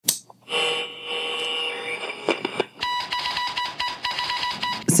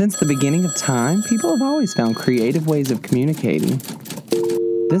Since the beginning of time, people have always found creative ways of communicating.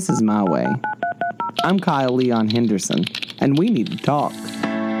 This is my way. I'm Kyle Leon Henderson, and we need to talk.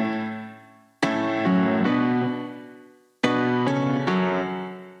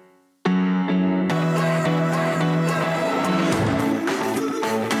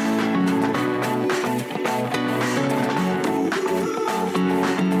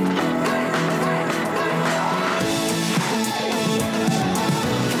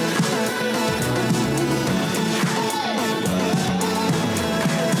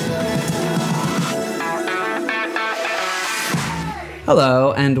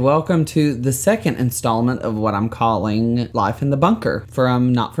 Hello, and welcome to the second installment of what I'm calling Life in the Bunker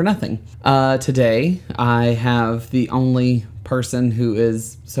from Not For Nothing. Today, I have the only person who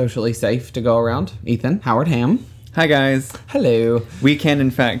is socially safe to go around, Ethan Howard Ham. Hi, guys. Hello. We can, in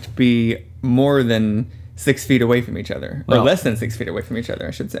fact, be more than 6 feet away from each other. Or less than 6 feet away from each other,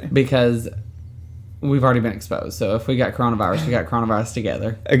 I should say. Because we've already been exposed. So if we got coronavirus, we got coronavirus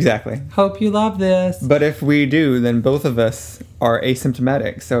together. Exactly. Hope you love this. But if we do, then both of us are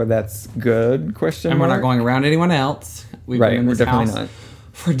asymptomatic. So that's good, question And mark? we're not going around anyone else. We've been in this we're definitely house not.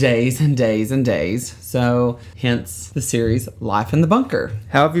 for days and days and days. So hence the series Life in the Bunker.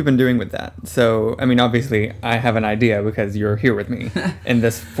 How have you been doing with that? So, I mean, obviously, I have an idea because you're here with me in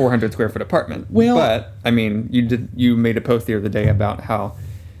this 400 square foot apartment. Well- But, I mean, you made a post the other day about how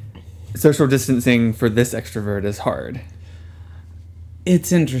social distancing for this extrovert is hard.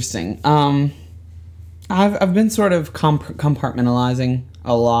 It's interesting. I've been sort of compartmentalizing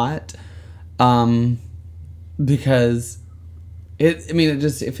a lot, because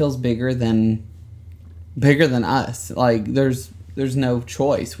it feels bigger than us. Like there's no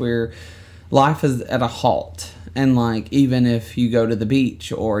choice. Life is at a halt, and like even if you go to the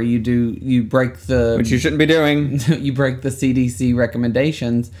beach or you break the, Which you shouldn't be doing. you break the CDC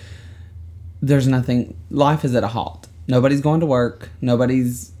recommendations. There's nothing. Life is at a halt. Nobody's going to work.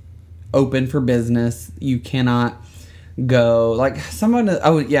 Nobody's open for business. You cannot go like someone.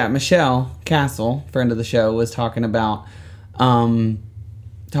 Oh yeah, Michelle Castle, friend of the show, was talking about wanting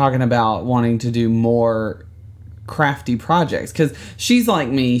to do more crafty projects because she's like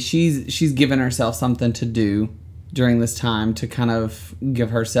me. She's given herself something to do during this time to kind of give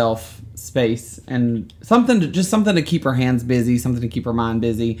herself space and something to keep her hands busy, something to keep her mind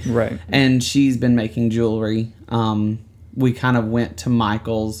busy. Right. And she's been making jewelry. We kind of went to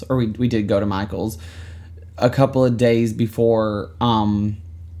Michael's, or we did go to Michael's a couple of days before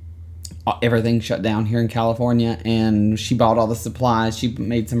everything shut down here in California, and she bought all the supplies. She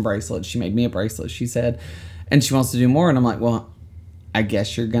made some bracelets. She made me a bracelet, she said, and she wants to do more. And I'm like, well, I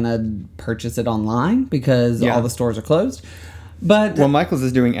guess you're gonna purchase it online because all the stores are closed. But Well, Michael's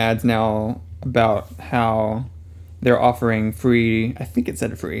is doing ads now about how they're offering free, I think it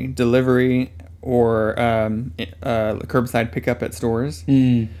said free, delivery or curbside pickup at stores,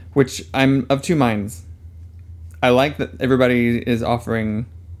 which I'm of two minds. I like that everybody is offering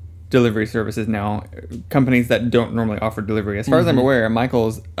delivery services now, companies that don't normally offer delivery. As far as I'm aware,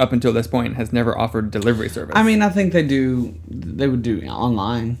 Michael's, up until this point, has never offered delivery service. I mean, I think they would do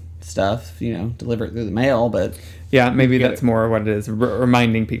online stuff, deliver it through the mail, but yeah, maybe that's more what it is,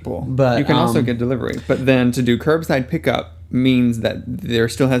 reminding people. But you can also get delivery. But then to do curbside pickup means that there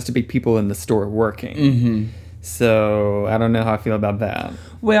still has to be people in the store working. Mm-hmm. So I don't know how I feel about that.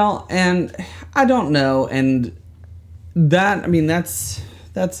 Well, and I don't know, and that, I mean, that's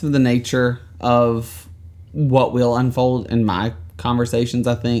the nature of what will unfold in my conversations,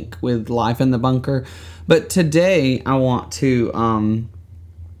 I think, with Life in the Bunker. But today I want to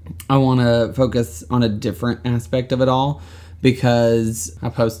focus on a different aspect of it all, because I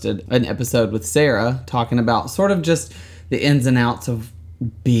posted an episode with Sarah talking about sort of just the ins and outs of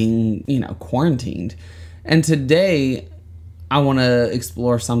being, quarantined. And today I want to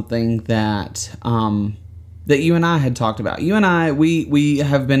explore something that you and I had talked about. You and I, we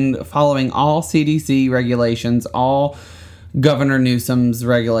have been following all CDC regulations, all Governor Newsom's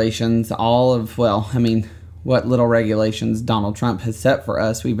regulations, all of, what little regulations Donald Trump has set for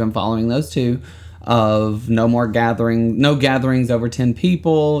us. We've been following those too, of no gatherings over 10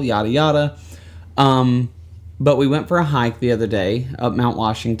 people, yada, yada. But we went for a hike the other day up Mount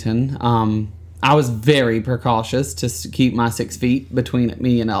Washington. I was very precautious to keep my 6 feet between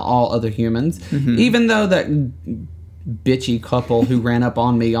me and all other humans, even though that bitchy couple who ran up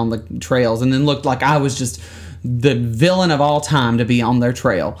on me on the trails and then looked like I was just the villain of all time to be on their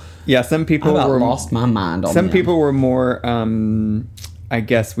trail. Yeah, some people lost my mind on them. Some people were more, I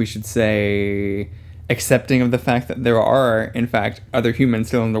guess we should say, accepting of the fact that there are, in fact, other humans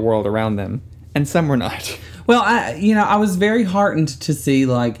still in the world around them. And some were not. Well, I was very heartened to see,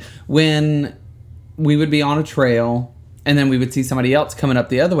 like, when we would be on a trail and then we would see somebody else coming up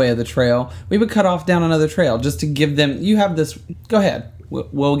the other way of the trail, we would cut off down another trail just to give them, you have this, go ahead,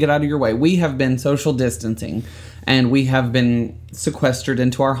 we'll get out of your way. We have been social distancing and we have been sequestered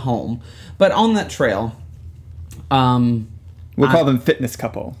into our home. But on that trail, we'll call them fitness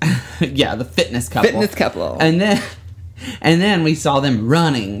couple. Yeah, the fitness couple. Fitness couple. And then we saw them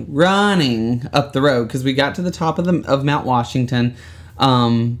running up the road because we got to the top of Mount Washington,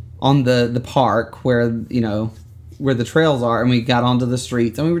 on the park where the trails are, and we got onto the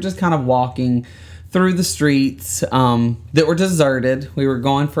streets, and we were just kind of walking through the streets that were deserted. We were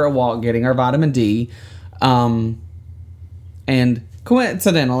going for a walk, getting our vitamin D, and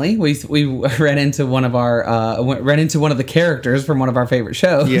coincidentally, we ran into one of the characters from one of our favorite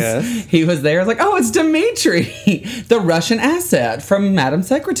shows. Yes. He was there. I was like, oh, it's Dimitri, the Russian asset from Madam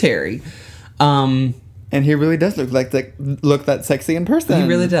Secretary. And he really does look that sexy in person. He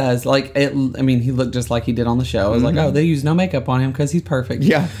really does. Like, he looked just like he did on the show. I was like, oh, they used no makeup on him because he's perfect.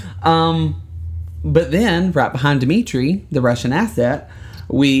 Yeah. But then, right behind Dimitri, the Russian asset,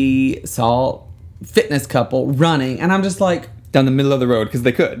 we saw fitness couple running, and I'm just like, down the middle of the road because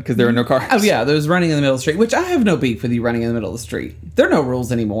there are no cars. Oh yeah, there was running in the middle of the street, which I have no beef with you running in the middle of the street. There are no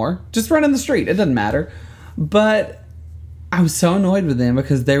rules anymore. Just run in the street. It doesn't matter. But I was so annoyed with them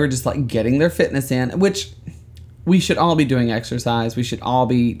because they were just like getting their fitness in, which we should all be doing exercise. We should all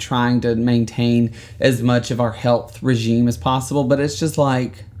be trying to maintain as much of our health regime as possible. But it's just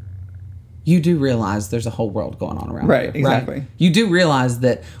like, you do realize there's a whole world going on around right, here. Exactly. Right? You do realize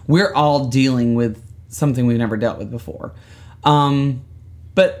that we're all dealing with something we've never dealt with before.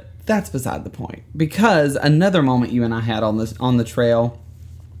 But that's beside the point, because another moment you and I had on the trail,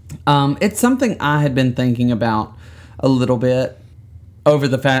 it's something I had been thinking about a little bit over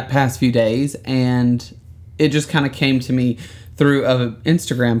the past few days, and it just kind of came to me through an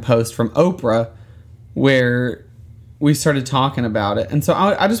Instagram post from Oprah where we started talking about it. And so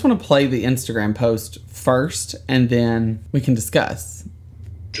I just want to play the Instagram post first, and then we can discuss.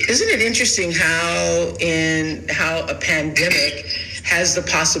 Isn't it interesting how a pandemic has the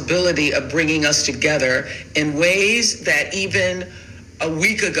possibility of bringing us together in ways that even a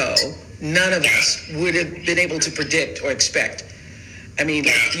week ago, none of us would have been able to predict or expect? I mean,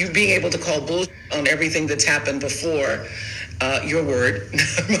 like you being able to call bullshit on everything that's happened before, your word,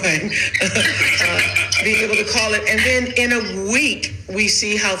 not mine, being able to call it. And then in a week, we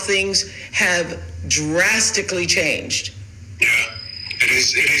see how things have drastically changed. Yeah. It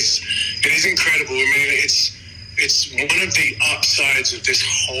is incredible. I mean, it's one of the upsides of this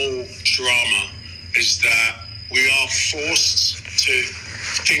whole drama is that we are forced to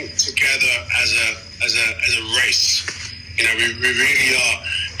think together as a race. You know, we really are.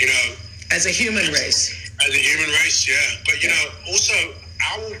 You know, as a human race. As a human race, yeah. But also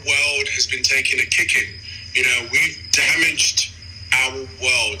our world has been taking a kicking. You know, we've damaged our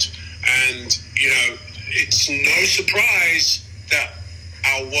world, and it's no surprise that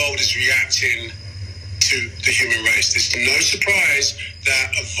our world is reacting to the human race. There's no surprise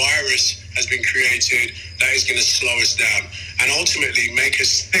that a virus has been created that is going to slow us down and ultimately make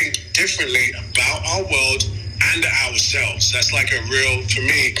us think differently about our world and ourselves. That's like for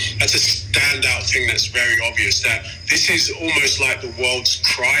me, that's a standout thing that's very obvious, that this is almost like the world's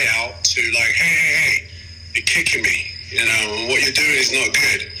cry out to like, hey, you're kicking me, and what you're doing is not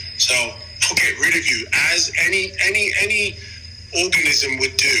good. So I'll get rid of you. As any organism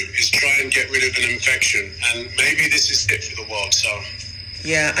would do, is try and get rid of an infection, and maybe this is it for the world. So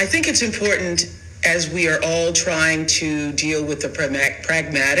yeah, I think it's important, as we are all trying to deal with the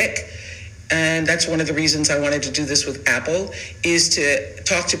pragmatic, and that's one of the reasons I wanted to do this with Apple, is to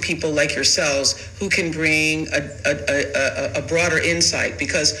talk to people like yourselves who can bring a broader insight,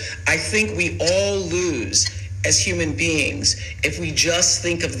 because I think we all lose as human beings if we just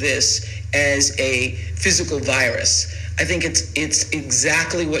think of this as a physical virus. I think it's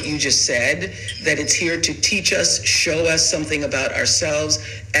exactly what you just said, that it's here to teach us, show us something about ourselves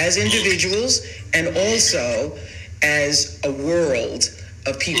as individuals and also as a world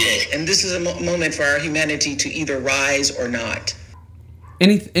of people. And this is a moment for our humanity to either rise or not.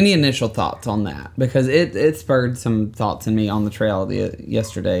 Any initial thoughts on that? Because it spurred some thoughts in me on the trail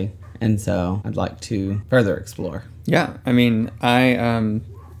yesterday, and so I'd like to further explore. Yeah, I mean, I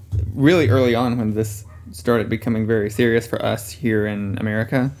really early on when this started becoming very serious for us here in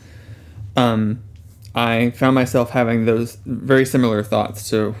America, I found myself having those very similar thoughts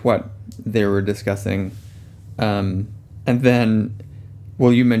to what they were discussing. And then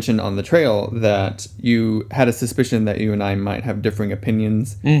Well, you mentioned on the trail that you had a suspicion that you and I might have differing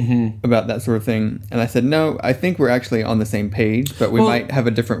opinions about that sort of thing. And I said, no, I think we're actually on the same page, but we might have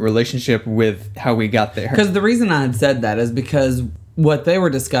a different relationship with how we got there. Because the reason I had said that is because what they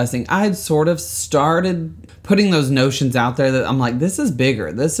were discussing, I had sort of started putting those notions out there that I'm like, this is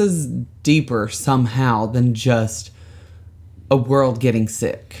bigger. This is deeper somehow than just a world getting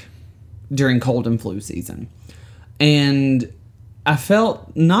sick during cold and flu season. And I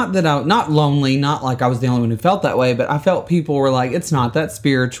felt not lonely, not like I was the only one who felt that way, but I felt people were like, it's not that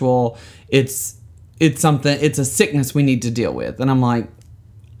spiritual. It's something, it's a sickness we need to deal with. And I'm like,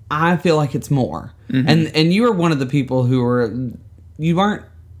 I feel like it's more. And you were one of the people you weren't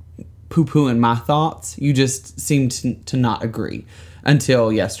poo-pooing my thoughts. You just seemed to not agree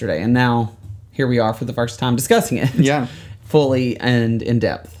until yesterday. And now here we are for the first time discussing it. Yeah. Fully and in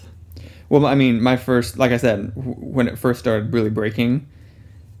depth. Well, I mean, like I said, when it first started really breaking,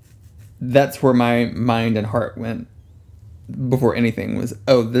 that's where my mind and heart went before anything was,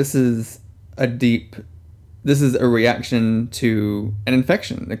 this is a reaction to an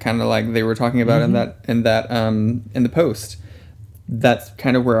infection. Kind of like they were talking about in the post. That's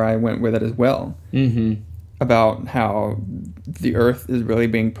kind of where I went with it as well. About how the earth is really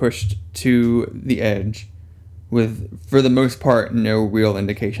being pushed to the edge with, for the most part, no real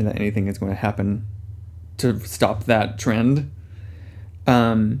indication that anything is going to happen to stop that trend.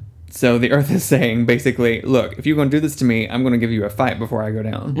 So the earth is saying, basically, look, if you're going to do this to me, I'm going to give you a fight before I go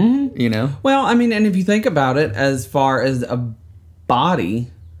down. You know? Well, I mean, and if you think about it, as far as a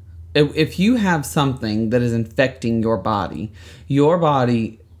body, if you have something that is infecting your body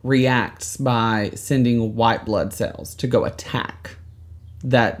reacts by sending white blood cells to go attack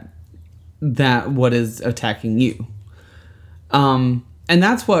that what is attacking you. And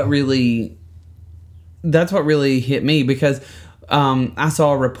that's what really hit me, because I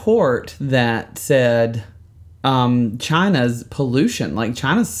saw a report that said China's pollution, like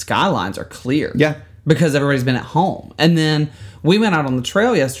China's skylines are clear. Yeah. Because everybody's been at home. And then we went out on the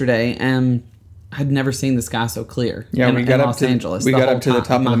trail yesterday and I'd never seen the sky so clear. Yeah, we got up to the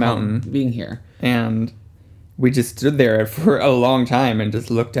top of the mountain being here. And we just stood there for a long time and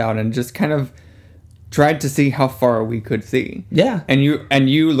just looked out and just kind of tried to see how far we could see. Yeah. And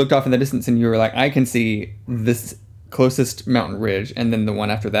you looked off in the distance and you were like, I can see this closest mountain ridge, and then the one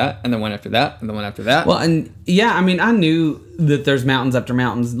after that, and the one after that, and the one after that. Well, and yeah, I mean, I knew that there's mountains after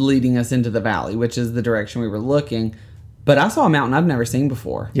mountains leading us into the valley, which is the direction we were looking. But I saw a mountain I've never seen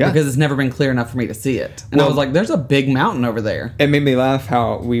before. Yeah. Because it's never been clear enough for me to see it. And I was like, there's a big mountain over there. It made me laugh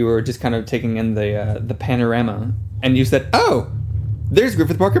how we were just kind of taking in the panorama. And you said, oh, there's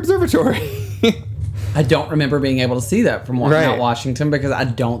Griffith Park Observatory. I don't remember being able to see that from Mount Washington, because I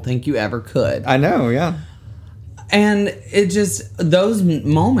don't think you ever could. I know, yeah. And it just, those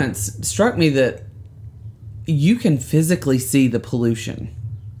moments struck me that you can physically see the pollution.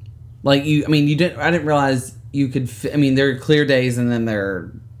 Like I didn't realize you could, there are clear days and then there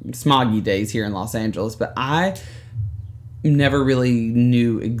are smoggy days here in Los Angeles, but I never really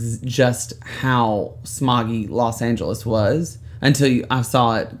knew just how smoggy Los Angeles was until I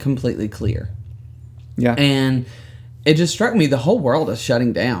saw it completely clear. Yeah. And it just struck me, the whole world is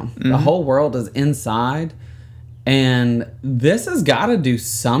shutting down. Mm-hmm. The whole world is inside. And this has got to do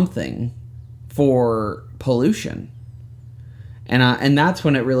something for pollution. And that's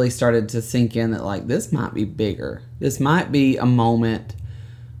when it really started to sink in that, like, this might be bigger. This might be a moment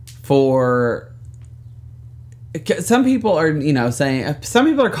for... Some people are, saying... Some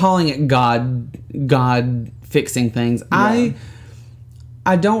people are calling it God fixing things. Yeah.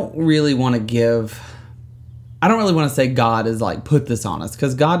 I don't really want to give... I don't really want to say God is like, put this on us,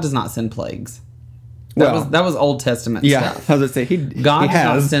 because God does not send plagues. That was Old Testament stuff. I was going to say, God does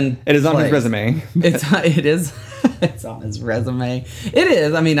not send it is on plagues. His resume. It's on his resume. It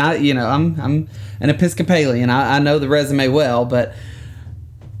is. I mean, I'm an Episcopalian. I know the resume well, but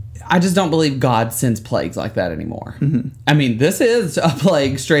I just don't believe God sends plagues like that anymore. Mm-hmm. I mean, this is a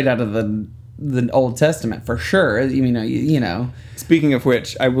plague straight out of the Old Testament for sure. Speaking of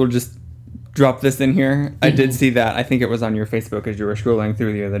which, I will just drop this in here. Mm-hmm. I did see that. I think it was on your Facebook as you were scrolling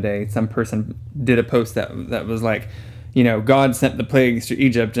through the other day. Some person did a post that was like, God sent the plagues to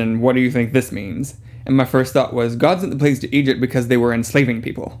Egypt, and what do you think this means? And my first thought was, God sent the plagues to Egypt because they were enslaving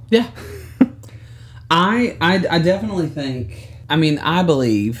people. Yeah. I definitely think, I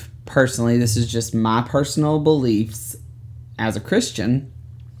believe, personally, this is just my personal beliefs as a Christian,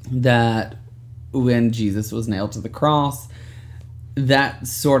 that when Jesus was nailed to the cross, that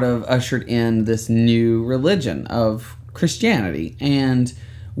sort of ushered in this new religion of Christianity. And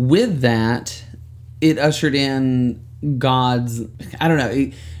with that, it ushered in God's, I don't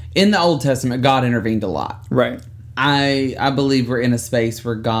know, in the Old Testament, God intervened a lot. Right. I believe we're in a space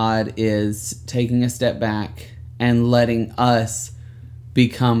where God is taking a step back and letting us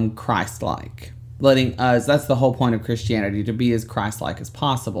become Christ-like. Letting us, that's the whole point of Christianity, to be as Christ-like as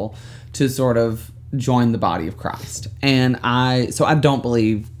possible, to sort of join the body of Christ. And so I don't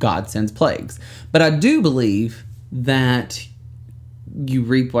believe God sends plagues. But I do believe that you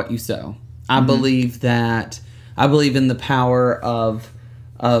reap what you sow. I believe in the power of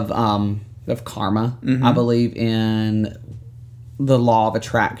karma. I believe in the law of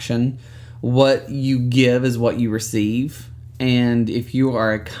attraction. What you give is what you receive. And if you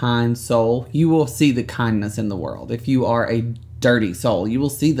are a kind soul, you will see the kindness in the world. If you are a dirty soul, you will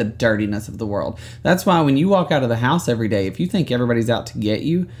see the dirtiness of the world. That's why when you walk out of the house every day, if you think everybody's out to get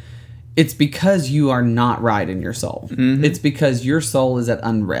you, it's because you are not right in your soul. It's because your soul is at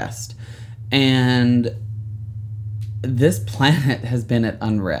unrest. And this planet has been at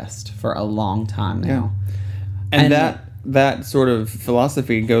unrest for a long time now. Yeah. And that sort of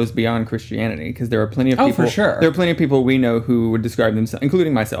philosophy goes beyond Christianity, because there are plenty of people. For sure. There are plenty of people we know who would describe themselves,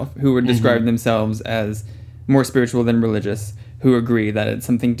 including myself, who would describe themselves as more spiritual than religious, who agree that it's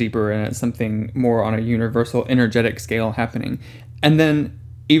something deeper and it's something more on a universal energetic scale happening. And then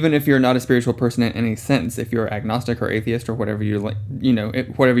even if you're not a spiritual person in any sense, if you're agnostic or atheist or whatever you like,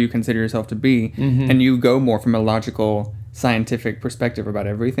 whatever you consider yourself to be, and you go more from a logical, scientific perspective about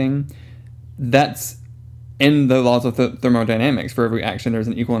everything, that's in the laws of thermodynamics. For every action, there's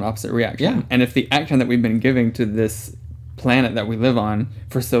an equal and opposite reaction. Yeah. And if the action that we've been giving to this planet that we live on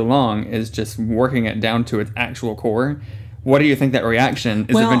for so long is just working it down to its actual core, what do you think that reaction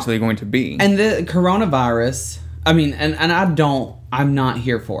is eventually going to be? And the coronavirus, I mean, and I'm not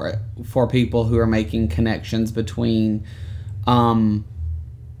here for it, for people who are making connections between HIV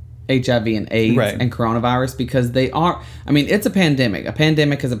and AIDS and coronavirus, because they are, I mean, it's a pandemic. A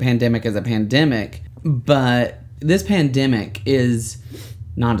pandemic is a pandemic is a pandemic, but this pandemic is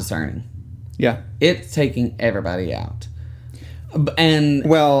non-discerning. Yeah. It's taking everybody out. And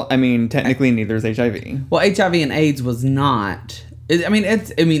well, I mean, technically neither is HIV. Well, HIV and AIDS was not.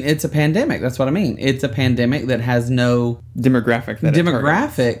 It's a pandemic. That's what I mean. It's a pandemic that has no demographic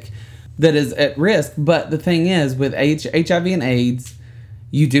that is at risk. But the thing is, with HIV and AIDS,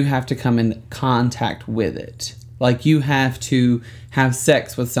 you do have to come in contact with it. Like, you have to have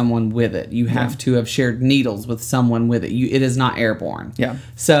sex with someone with it. You have to have shared needles with someone with it. It is not airborne. Yeah.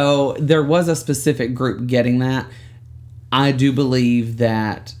 So there was a specific group getting that. I do believe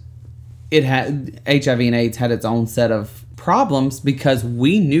that HIV and AIDS had its own set of problems because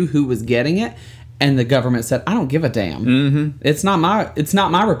we knew who was getting it, and the government said, "I don't give a damn. It's not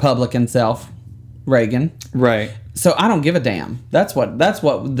my Republican self, Reagan. Right. So I don't give a damn." That's what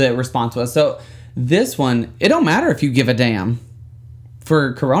the response was. So this one, it don't matter if you give a damn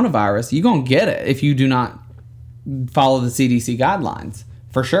for coronavirus. You're gonna get it if you do not follow the CDC guidelines.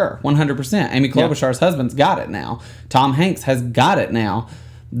 For sure, 100%. Amy Klobuchar's husband's got it now. Tom Hanks has got it now.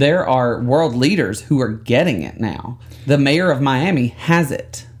 There are world leaders who are getting it now. The mayor of Miami has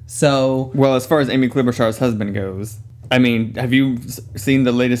it. So, well, as far as Amy Klobuchar's husband goes, I mean, have you seen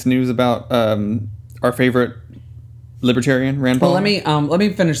the latest news about our favorite libertarian, Rand Paul? Well, let me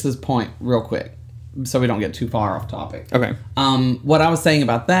finish this point real quick, so we don't get too far off topic. Okay. What I was saying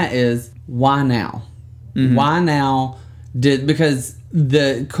about that is, why now? Why now? Because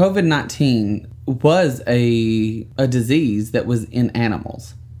the COVID-19 was a disease that was in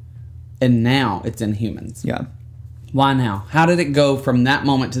animals, and now it's in humans. Yeah. Why now? How did it go from that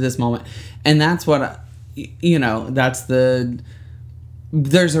moment to this moment? And that's what,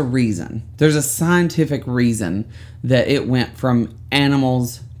 there's a reason. There's a scientific reason that it went from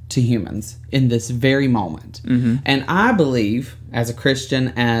animals to humans in this very moment. And I believe, as a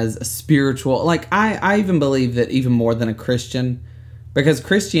Christian, as a spiritual, like I even believe that even more than a Christian, because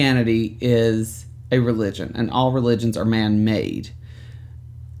Christianity is a religion and all religions are man-made.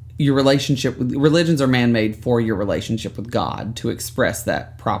 Religions are man-made for your relationship with God, to express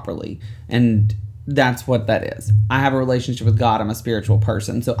that properly. And that's what that is. I have a relationship with God. I'm a spiritual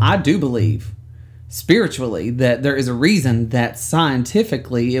person. So I do believe spiritually that there is a reason that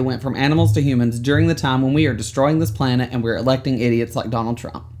scientifically it went from animals to humans during the time when we are destroying this planet and we're electing idiots like Donald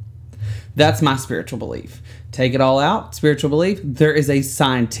Trump. That's my spiritual belief. Take it all out, spiritual belief. There is a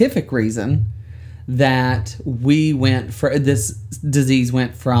scientific reason that this disease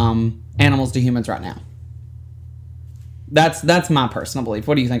went from animals to humans right now. That's my personal belief.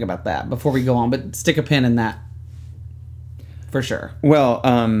 What do you think about that? Before we go on, but stick a pin in that for sure. Well,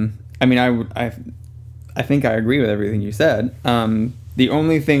 I mean, I think I agree with everything you said. The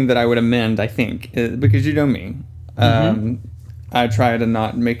only thing that I would amend, I think, is, because you know me, I try to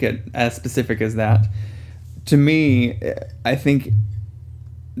not make it as specific as that. To me, I think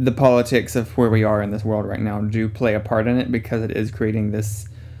the politics of where we are in this world right now do play a part in it, because it is creating this,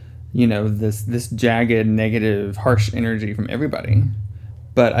 this jagged, negative, harsh energy from everybody.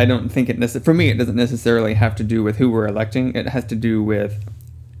 But I don't think for me, it doesn't necessarily have to do with who we're electing. It has to do with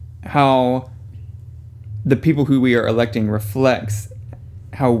how the people who we are electing reflects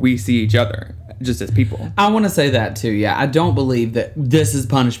how we see each other, just as people. I want to say that too. Yeah, I don't believe that this is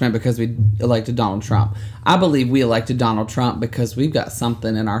punishment because we elected Donald Trump. I believe we elected Donald Trump because we've got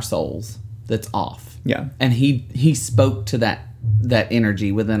something in our souls that's off. Yeah, and he spoke to that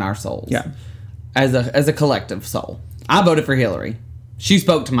energy within our souls. Yeah, as a collective soul. I voted for Hillary. She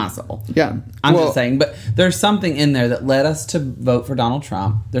spoke to my soul. Yeah. I'm just saying, but there's something in there that led us to vote for Donald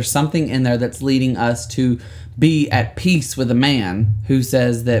Trump. There's something in there that's leading us to be at peace with a man who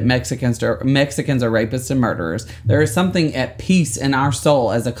says that Mexicans are rapists and murderers. There is something at peace in our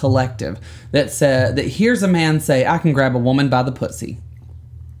soul as a collective that hears a man say, I can grab a woman by the pussy.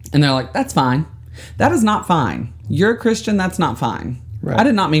 And they're like, that's fine. That is not fine. You're a Christian, that's not fine. Right. I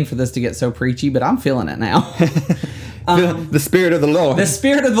did not mean for this to get so preachy, but I'm feeling it now. The Spirit of the Lord. The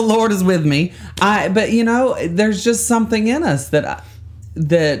Spirit of the Lord is with me. But there's just something in us that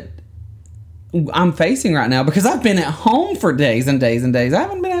I'm facing right now, because I've been at home for days and days and days. I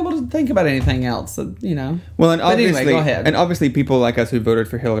haven't been able to think about anything else. Well, and obviously, anyway, go ahead. And obviously, people like us who voted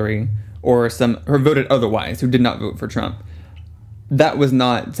for Hillary or voted otherwise, who did not vote for Trump, that was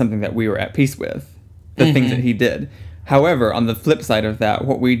not something that we were at peace with. The things that he did. However, on the flip side of that,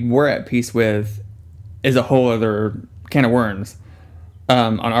 what we were at peace with is a whole other can of worms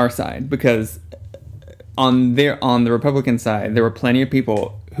on our side, because on the Republican side, there were plenty of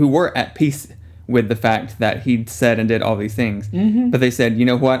people who were at peace with the fact that he said and did all these things, but they said, you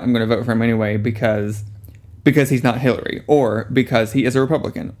know what, I'm going to vote for him anyway because he's not Hillary, or because he is a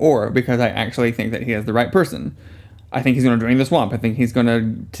Republican, or because I actually think that he is the right person. I think he's going to drain the swamp. I think he's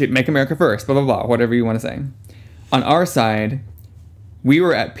going to make America first, blah, blah, blah, whatever you want to say. On our side, we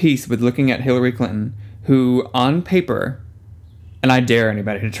were at peace with looking at Hillary Clinton, who on paper, and I dare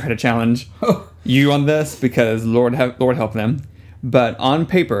anybody to try to challenge you on this, because Lord help them, but on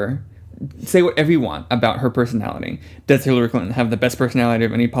paper, say whatever you want about her personality. Does Hillary Clinton have the best personality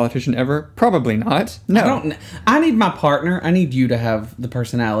of any politician ever? Probably not. No. I need my partner. I need you to have the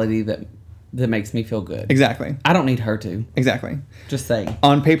personality that makes me feel good. Exactly. I don't need her to. Exactly. Just saying.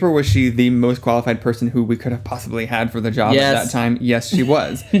 On paper, was she the most qualified person who we could have possibly had for the job at that time? Yes, she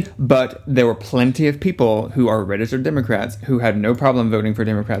was. But there were plenty of people who are registered Democrats who had no problem voting for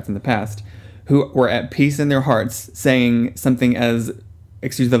Democrats in the past, who were at peace in their hearts, saying something as,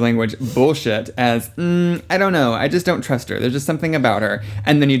 excuse the language, bullshit as, I don't know, I just don't trust her. There's just something about her.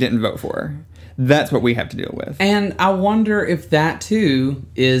 And then you didn't vote for her. That's what we have to deal with. And I wonder if that, too,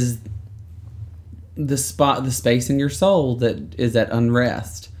 is the space in your soul that is at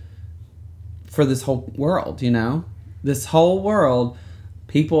unrest for this whole world, this whole world.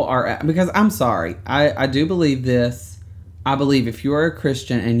 People are at, because I'm sorry, I do believe this. I believe if you are a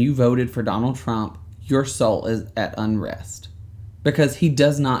Christian and you voted for Donald Trump, your soul is at unrest, because he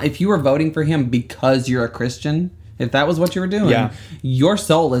does not, if you were voting for him because you're a Christian, if that was what you were doing, your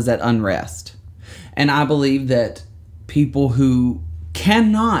soul is at unrest. And I believe that people who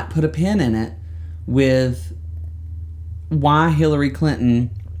cannot put a pin in it with why Hillary Clinton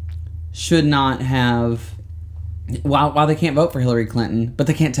should not have, why they can't vote for Hillary Clinton, but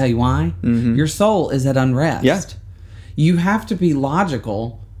they can't tell you why. Your soul is at unrest. Yeah. You have to be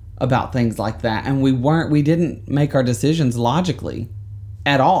logical about things like that, and we didn't make our decisions logically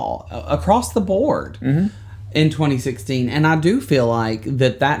at all across the board in 2016. And I do feel like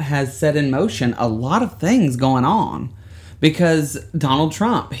that has set in motion a lot of things going on. Because Donald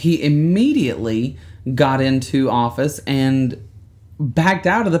Trump, he immediately got into office and backed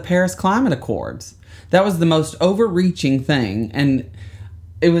out of the Paris Climate Accords. That was the most overreaching thing. And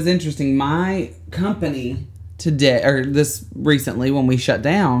it was interesting. My company recently, when we shut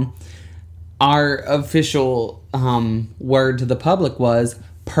down, our official word to the public was,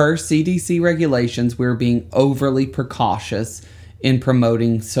 per CDC regulations, we're being overly precautious in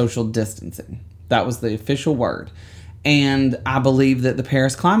promoting social distancing. That was the official word. And I believe that the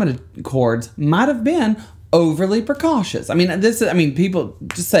Paris Climate Accords might have been overly precautious. People,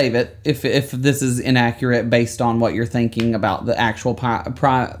 just save it if this is inaccurate based on what you're thinking about the actual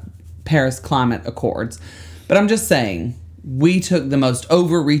Paris Climate Accords. But I'm just saying, we took the most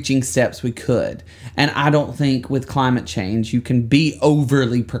overreaching steps we could. And I don't think with climate change you can be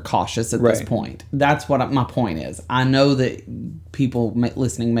overly precautious at this point. That's what my point is. I know that people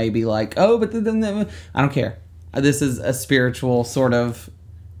listening may be like, oh, but I don't care. This is a spiritual sort of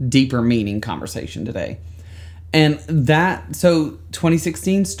deeper meaning conversation today. And so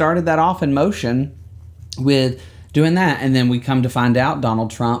 2016 started that off in motion with doing that. And then we come to find out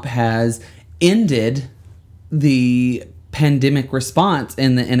Donald Trump has ended the pandemic response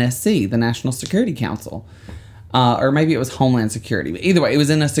in the NSC, the National Security Council. Or maybe it was Homeland Security. But either way, it was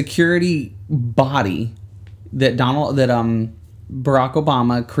in a security body that Barack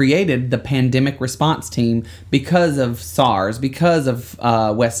Obama created the pandemic response team because of SARS, because of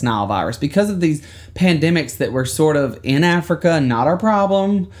West Nile virus, because of these pandemics that were sort of in Africa, not our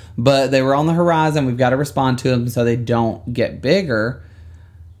problem, but they were on the horizon. We've got to respond to them so they don't get bigger.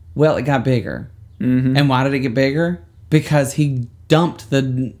 Well, it got bigger. Mm-hmm. And why did it get bigger? Because he dumped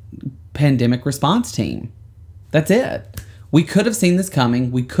the pandemic response team. That's it. We could have seen this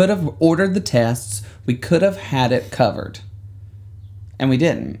coming. We could have ordered the tests. We could have had it covered. And we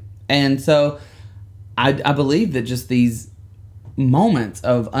didn't. And so I believe that just these moments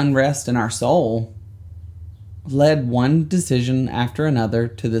of unrest in our soul led one decision after another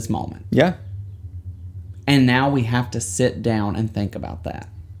to this moment. Yeah. And now we have to sit down and think about that.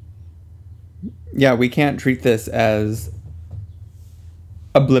 Yeah, we can't treat this as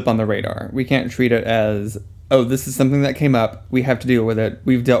a blip on the radar. We can't treat it as, oh, this is something that came up. We have to deal with it.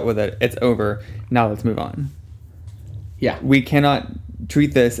 We've dealt with it. It's over. Now let's move on. Yeah. We cannot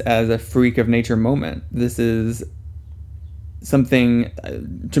treat this as a freak of nature moment. This is something,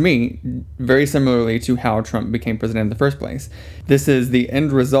 to me, very similarly to how Trump became president in the first place. This is the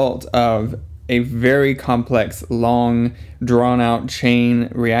end result of a very complex, long, drawn-out chain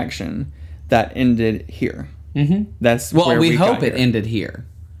reaction that ended here. Mm-hmm. That's well, where we hope got it here. ended here.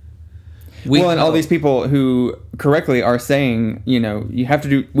 And all these people who correctly are saying, you know, we have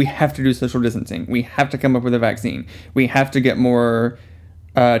to do social distancing. We have to come up with a vaccine. We have to get more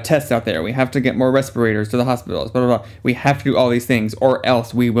tests out there. We have to get more respirators to the hospitals. Blah, blah, blah. We have to do all these things or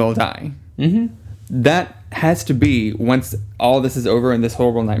else we will die. Mm-hmm. That has to be, once all this is over and this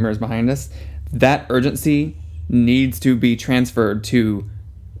horrible nightmare is behind us, that urgency needs to be transferred to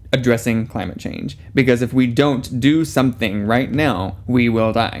addressing climate change, because if we don't do something right now, we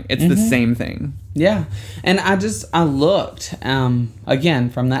will die. It's the same thing. Yeah. And I looked again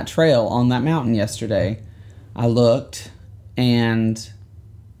from that trail on that mountain yesterday. I looked and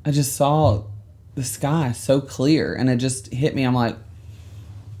I just saw the sky so clear, and it just hit me. I'm like,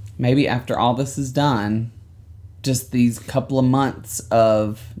 maybe after all this is done, just these couple of months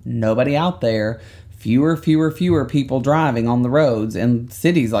of nobody out there, fewer people driving on the roads in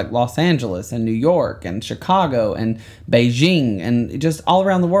cities like Los Angeles and New York and Chicago and Beijing and just all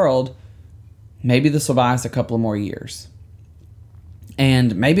around the world, maybe this will buy us a couple of more years.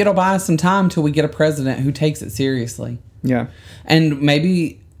 And maybe it'll buy us some time till we get a president who takes it seriously. Yeah. And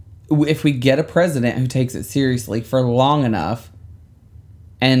maybe if we get a president who takes it seriously for long enough,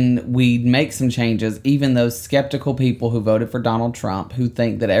 and we make some changes, even those skeptical people who voted for Donald Trump, who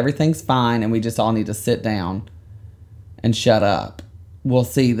think that everything's fine and we just all need to sit down and shut up, will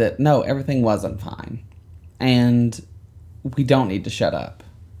see that, no, everything wasn't fine. And we don't need to shut up.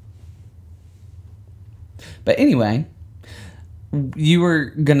 But anyway, you were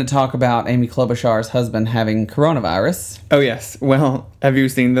going to talk about Amy Klobuchar's husband having coronavirus. Oh, yes. Well, have you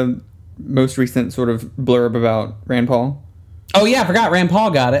seen the most recent sort of blurb about Rand Paul? Oh, yeah, I forgot Rand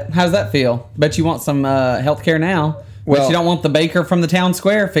Paul got it. How's that feel? Bet you want some health care now. Well, but you don't want the baker from the town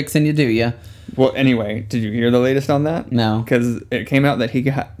square fixing you, do you? Well, anyway, did you hear the latest on that? No. Because it came out that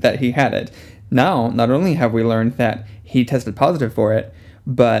he had it. Now, not only have we learned that he tested positive for it,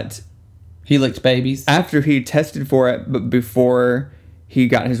 but he licked babies. After he tested for it, but before he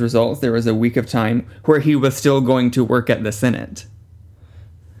got his results, there was a week of time where he was still going to work at the Senate.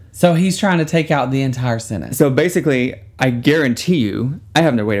 So he's trying to take out the entire Senate. So basically, I guarantee you, I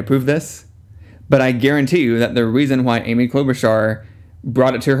have no way to prove this, but I guarantee you that the reason why Amy Klobuchar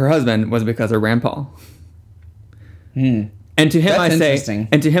brought it to her husband was because of Rand Paul. And to him,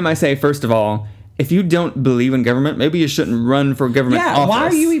 I say, first of all, if you don't believe in government, maybe you shouldn't run for government office. Why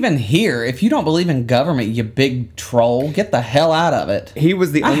are you even here? If you don't believe in government, you big troll, get the hell out of it. He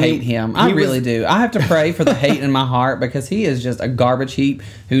was the only... I hate him. I really do. I have to pray for the hate in my heart because he is just a garbage heap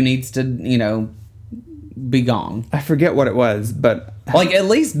who needs to, be gone. I forget what it was, but... Like, at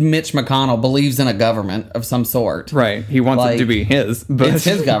least Mitch McConnell believes in a government of some sort. Right. He wants it to be his. But it's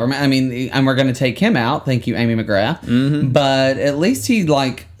his government. I mean, and we're going to take him out. Thank you, Amy McGrath. Mm-hmm. But at least he,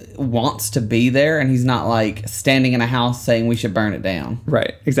 wants to be there, and he's not, standing in a house saying we should burn it down.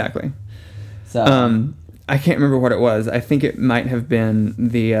 Right. Exactly. So... I can't remember what it was. I think it might have been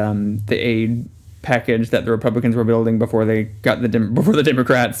the aid package that the Republicans were building before they got before the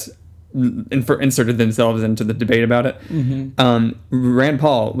Democrats inserted themselves into the debate about it. Rand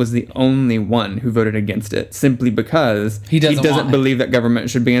Paul was the only one who voted against it, simply because he doesn't believe that government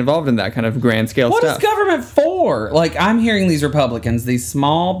should be involved in that kind of grand scale What stuff. is government for? Like, I'm hearing these Republicans, these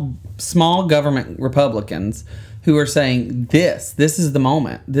small government Republicans, who are saying this is the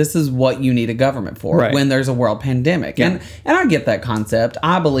moment. This is what you need a government for when there's a world pandemic. Yeah. And I get that concept.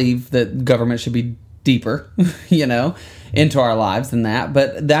 I believe that government should be deeper, into our lives than that.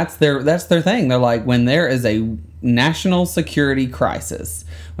 But that's their thing. They're like, when there is a national security crisis,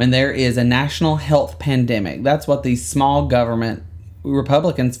 when there is a national health pandemic, that's what these small government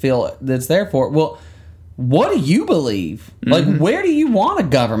Republicans feel that's there for. Well, what do you believe? Like, where do you want a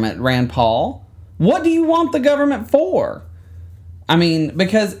government, Rand Paul? What do you want the government for? I mean,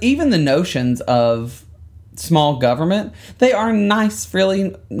 because even the notions of small government, they are nice,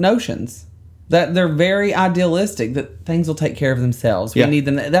 frilly notions. That they're very idealistic, that things will take care of themselves. We need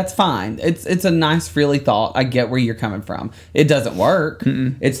them. That's fine. It's a nice, frilly thought. I get where you're coming from. It doesn't work.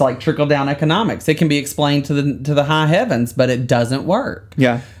 It's like trickle-down economics. It can be explained to the high heavens, but it doesn't work.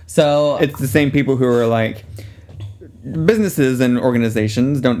 Yeah. So it's the same people who are like, businesses and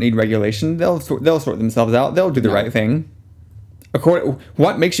organizations don't need regulation. They'll sort themselves out. They'll do the right thing. What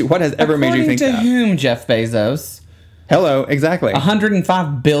has ever made you think that? According to whom, Jeff Bezos? Hello, exactly.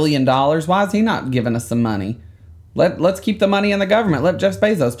 $105 billion. Why is he not giving us some money? Let's keep the money in the government. Let Jeff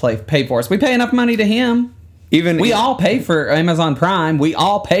Bezos pay for us. We pay enough money to him. We all pay for Amazon Prime. We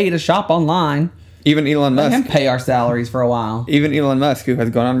all pay to shop online. Even Elon Musk. Let him pay our salaries for a while. Even Elon Musk, who has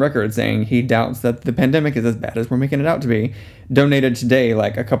gone on record saying he doubts that the pandemic is as bad as we're making it out to be, donated today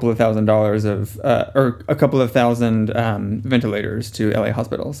like a couple of thousand ventilators to LA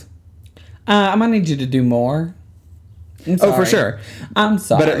hospitals. I might need you to do more. Oh, for sure. I'm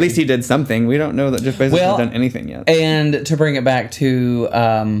sorry. But at least he did something. We don't know that Jeff Bezos has done anything yet. And to bring it back to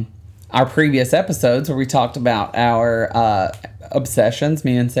our previous episodes where we talked about our obsessions,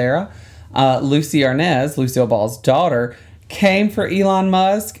 me and Sarah, Lucy Arnaz, Lucille Ball's daughter, came for Elon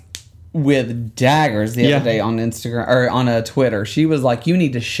Musk with daggers the other day on Instagram or on Twitter. She was like, you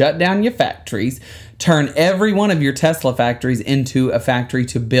need to shut down your factories, turn every one of your Tesla factories into a factory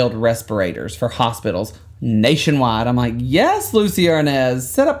to build respirators for hospitals nationwide. I'm like, yes, Lucy Arnaz,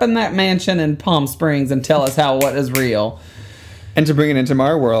 sit up in that mansion in Palm Springs and tell us what is real. And to bring it into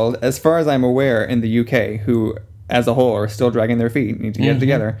my world, as far as I'm aware, in the UK, who as a whole are still dragging their feet, need to get it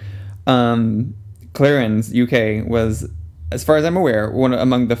together, Clarins UK was, as far as I'm aware, one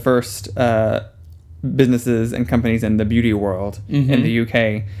among the first businesses and companies in the beauty world in the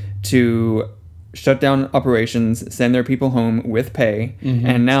UK to shut down operations, send their people home with pay,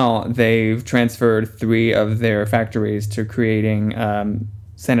 and now they've transferred 3 of their factories to creating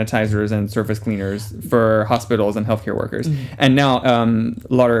sanitizers and surface cleaners for hospitals and healthcare workers. And now a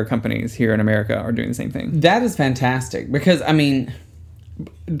lot of companies here in America are doing the same thing. That is fantastic because, I mean,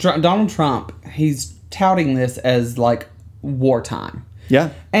 Donald Trump, he's touting this as like wartime.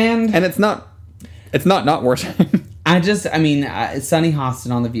 Yeah. And it's not wartime. Sunny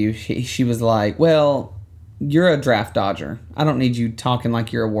Hostin on The View, she was like, well, you're a draft dodger. I don't need you talking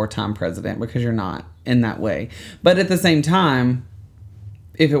like you're a wartime president because you're not in that way. But at the same time,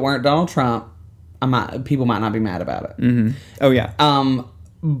 if it weren't Donald Trump, people might not be mad about it. Oh, yeah.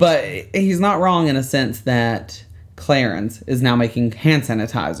 But he's not wrong in a sense that Clarins is now making hand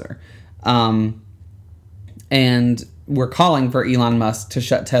sanitizer. And we're calling for Elon Musk to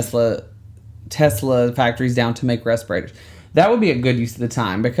shut Tesla factories down to make respirators. That would be a good use of the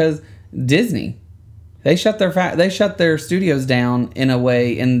time because Disney, they shut their studios down in a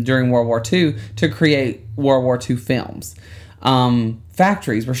way during World War II to create World War II films.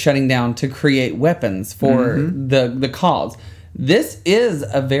 Factories were shutting down to create weapons for the cause. This is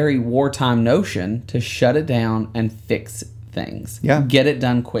a very wartime notion to shut it down and fix things. Yeah. Get it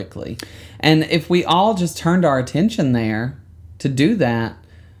done quickly. And if we all just turned our attention there to do that,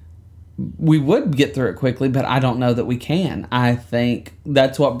 we would get through it quickly, but I don't know that we can. I think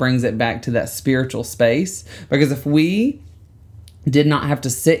that's what brings it back to that spiritual space. Because if we did not have to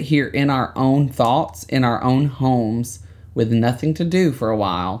sit here in our own thoughts, in our own homes, with nothing to do for a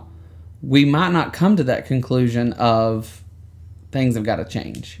while, we might not come to that conclusion of things have got to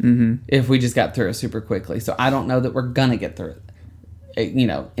change if we just got through it super quickly. So I don't know that we're going to get through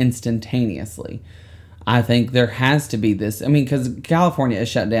it, instantaneously. I think there has to be this. I mean, because California is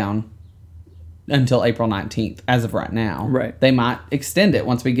shut down until April 19th as of right now. Right. They might extend it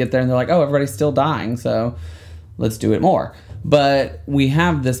once we get there and they're like, oh, everybody's still dying, so let's do it more. But we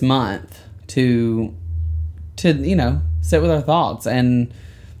have this month to sit with our thoughts. And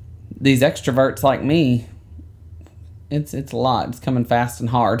these extroverts like me, It's a lot. It's coming fast and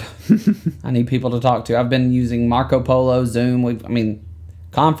hard. I need people to talk to. I've been using Marco Polo, Zoom.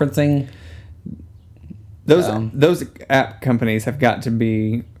 Conferencing. Those app companies have got to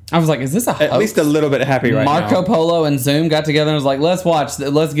be I was like, is this a hoax? at least a little bit happy right now. Marco Polo and Zoom got together and was like,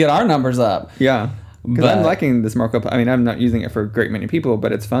 let's get our numbers up. Yeah. Because I'm But- liking this Marco Polo. I mean, I'm not using it for a great many people,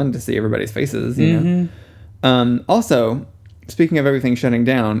 but it's fun to see everybody's faces, you know. Also, speaking of everything shutting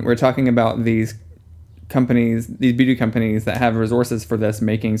down, we're talking about these companies, these beauty companies that have resources for this,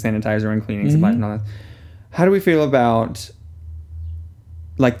 making sanitizer and cleaning supplies and all that. How do we feel about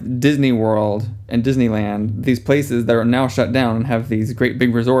like Disney World and Disneyland, these places that are now shut down and have these great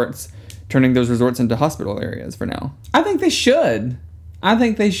big resorts, turning those resorts into hospital areas for now? I think they should.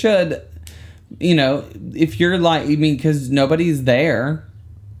 You know, if you're like, because nobody's there,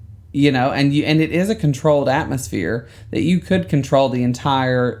 you know, and it is a controlled atmosphere that you could control the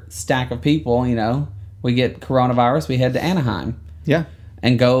entire stack of people. You know, we get coronavirus, we head to Anaheim Yeah.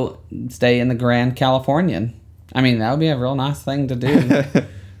 and go stay in the Grand Californian. I mean, that would be a real nice thing to do.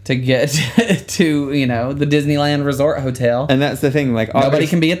 To get to, you know, the Disneyland Resort Hotel. And that's the thing, like Nobody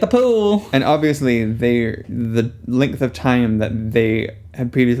can be at the pool. And obviously, the length of time that they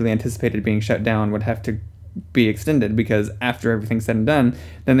had previously anticipated being shut down would have to be extended, because after everything's said and done,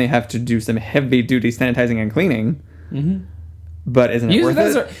 then they have to do some heavy-duty sanitizing and cleaning. Mm-hmm. But isn't it worth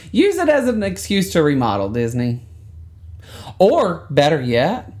it? Use it as an excuse to remodel Disney. Or, better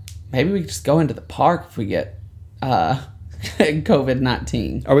yet, maybe we could just go into the park if we get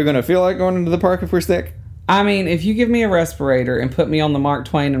COVID-19. Are we going to feel like going into the park if we're sick? I mean, if you give me a respirator and put me on the Mark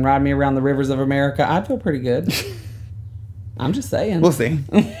Twain and ride me around the rivers of America, I'd feel pretty good. I'm just saying. We'll see.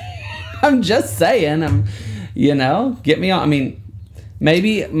 I'm just saying. You know, get me on. I mean,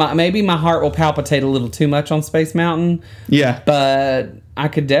 maybe my heart will palpitate a little too much on Space Mountain. Yeah. But I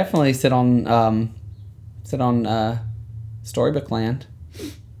could definitely sit on Storybook Land,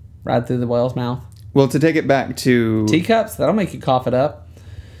 ride through the whale's mouth. Well, to take it back to... Teacups, that'll make you cough it up.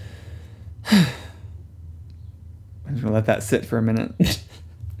 I'm just going to let that sit for a minute.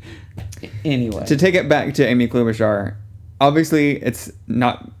 Anyway. To take it back to Amy Klobuchar, obviously it's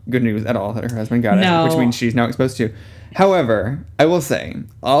not good news at all that her husband got No. it, which means she's now exposed to. However, I will say,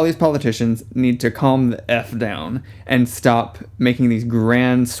 all these politicians need to calm the F down and stop making these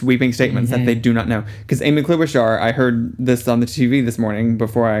grand sweeping statements that they do not know. Because Amy Klobuchar, I heard this on the TV this morning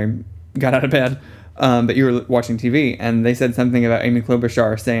before I got out of bed, but you were watching TV, and they said something about Amy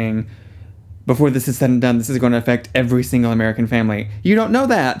Klobuchar saying, before this is said and done, this is going to affect every single American family. You don't know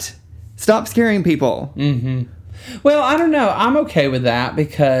that. Stop scaring people. Mm-hmm. Well, I don't know. I'm okay with that,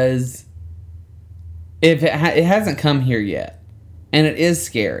 because if it hasn't come here yet, and it is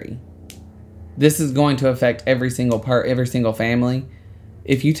scary, this is going to affect every single family.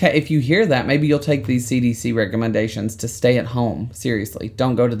 If you hear that, maybe you'll take these CDC recommendations to stay at home. Seriously,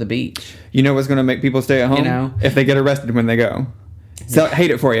 don't go to the beach. You know what's going to make people stay at home? You know? If they get arrested when they go. So, I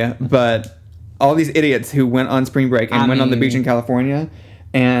hate it for you, but all these idiots who went on spring break and went on the beach in California,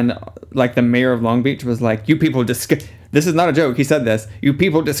 and like the mayor of Long Beach was like, you people disgust... This is not a joke. He said this. You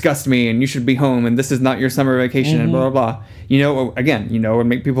people disgust me, and you should be home, and this is not your summer vacation, and blah, blah, blah. You know, again, it would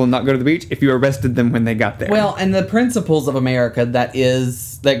make people not go to the beach if you arrested them when they got there. Well, and the principles of America, that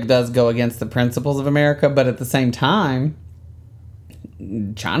does go against the principles of America, but at the same time,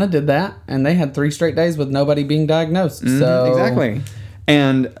 China did that, and they had 3 straight days with nobody being diagnosed. So Exactly.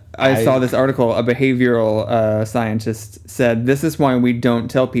 And I saw this article, a behavioral scientist said, this is why we don't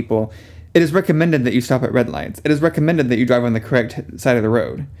tell people, it is recommended that you stop at red lights. It is recommended that you drive on the correct side of the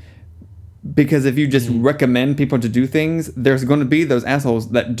road. Because if you just recommend people to do things, there's going to be those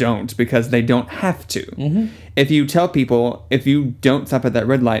assholes that don't, because they don't have to. Mm-hmm. If you tell people, if you don't stop at that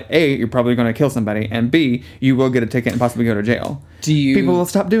red light, A, you're probably going to kill somebody, and B, you will get a ticket and possibly go to jail. People will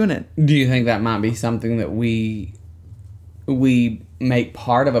stop doing it. Do you think that might be something that we make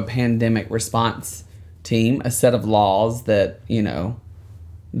part of a pandemic response team, a set of laws that, you know,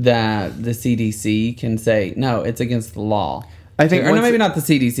 that the CDC can say, no, it's against the law? I think, or no, maybe not the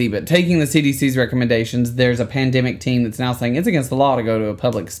CDC, but taking the CDC's recommendations, there's a pandemic team that's now saying it's against the law to go to a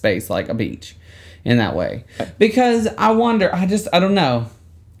public space like a beach in that way. Because I wonder, I don't know.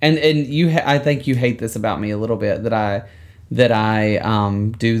 And I think you hate this about me a little bit, that I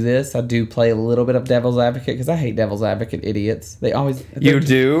do this. I do play a little bit of devil's advocate, because I hate devil's advocate idiots. You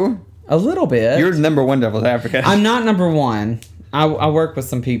do? A little bit. You're number one devil's advocate. I'm not number one. I work with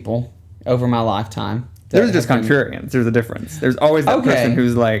some people over my lifetime. There's just contrarians. There's a difference. There's always that person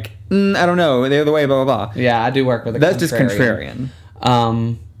who's like, I don't know, the other way, blah, blah, blah. Yeah, I do work with a That's just contrarian.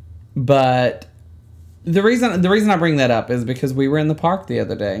 But the reason I bring that up is because we were in the park the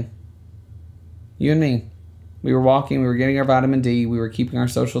other day. You and me. We were walking. We were getting our vitamin D. We were keeping our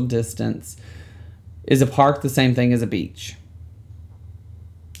social distance. Is a park the same thing as a beach?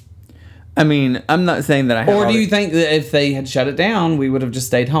 I mean, I'm not saying that I have Or do you think that if they had shut it down, we would have just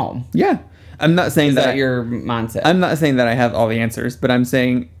stayed home? Yeah. I'm not saying Is that that your mindset? I'm not saying that I have all the answers, but I'm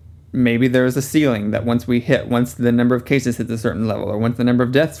saying maybe there's a ceiling that once the number of cases hits a certain level, or once the number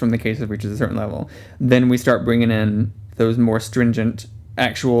of deaths from the cases reaches a certain level, then we start bringing in those more stringent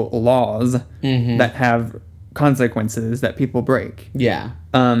actual laws that have consequences that people break. Yeah.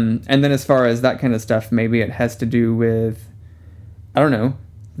 And then as far as that kind of stuff, maybe it has to do with, I don't know,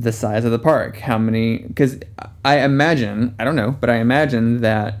 the size of the park. How many, because I imagine, I don't know, but I imagine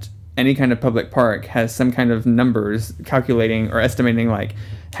that any kind of public park has some kind of numbers calculating or estimating like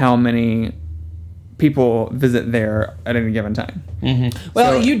how many people visit there at any given time.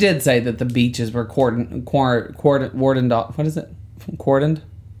 Well, So- you did say that the beaches were cordoned off. What is it? Cordoned?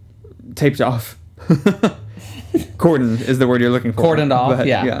 Taped off. Cordon is the word you're looking for. Cordoned off, But,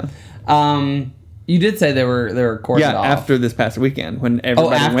 yeah. You did say they were cordoned Yeah, off. after this past weekend when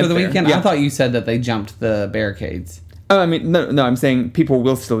everybody after went the there. weekend? Yeah. I thought you said that they jumped the barricades. Oh, I mean, no, I'm saying people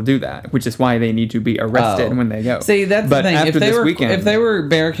will still do that, which is why they need to be arrested Oh. when they go. See, that's But the thing. after this weekend, If they were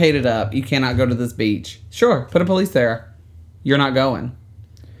barricaded up, you cannot go to this beach. Sure, put a police there. You're not going.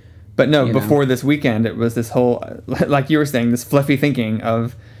 But no, you know. before this weekend, it was this whole, like you were saying, this fluffy thinking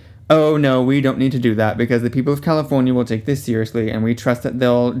of, oh, no, we don't need to do that because the people of California will take this seriously and we trust that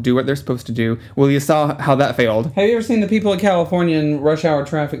they'll do what they're supposed to do. Well, you saw how that failed. Have you ever seen the people of California in rush hour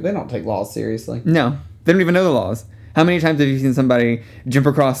traffic? They don't take laws seriously. No, they don't even know the laws. How many times have you seen somebody jump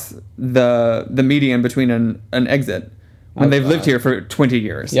across the median between an exit when they've lived here for 20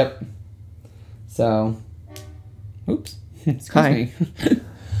 years? Yep. So, oops. Excuse Hi.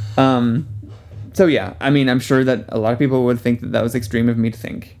 me. So yeah, I mean, I'm sure that a lot of people would think that was extreme of me to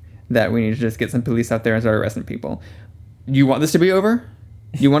think that we need to just get some police out there and start arresting people. You want this to be over?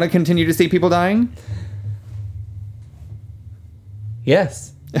 You want to continue to see people dying?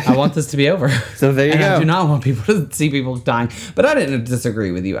 Yes. I want this to be over. So there you and go. I do not want people to see people dying. But I didn't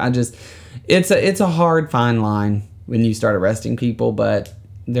disagree with you. It's a hard fine line when you start arresting people, but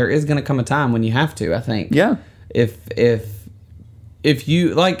there is going to come a time when you have to, I think. Yeah. If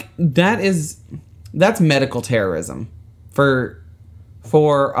you like that's medical terrorism for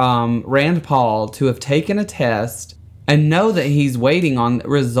Rand Paul to have taken a test and know that he's waiting on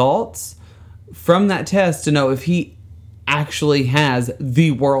results from that test to know if he actually has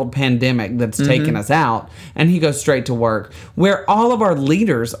the world pandemic that's taken us out, and he goes straight to work where all of our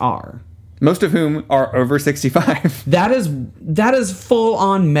leaders are. Most of whom are over 65. That is full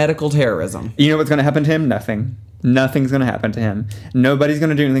on medical terrorism. You know what's going to happen to him? Nothing. Nothing's going to happen to him. Nobody's going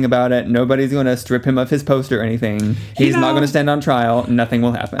to do anything about it. Nobody's going to strip him of his post or anything. He's not going to stand on trial. Nothing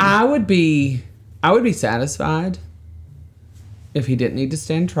will happen. I would be satisfied if he didn't need to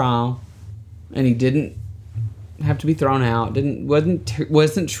stand trial and he didn't have to be thrown out,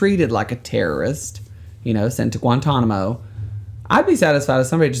 wasn't treated like a terrorist, sent to Guantanamo. I'd be satisfied if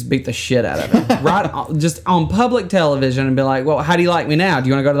somebody just beat the shit out of him, right? Just on public television and be like, "Well, how do you like me now? Do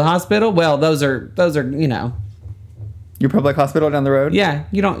you want to go to the hospital?" Well, those are Your public hospital down the road? Yeah,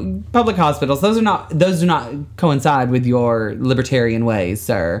 public hospitals. Those do not coincide with your libertarian ways,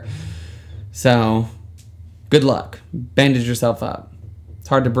 sir. So, good luck. Bandage yourself up. It's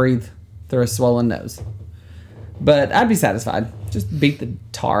hard to breathe through a swollen nose. But I'd be satisfied. Just beat the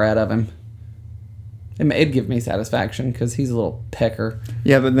tar out of him. It'd give me satisfaction because he's a little pecker.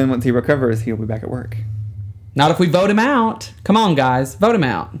 Yeah, but then once he recovers, he'll be back at work. Not if we vote him out. Come on, guys. Vote him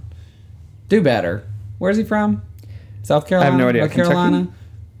out. Do better. Where's he from? South Carolina? I have no idea. North Carolina? Kentucky?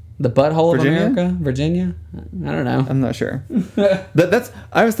 The butthole Virginia? of America? Virginia? I don't know. I'm not sure.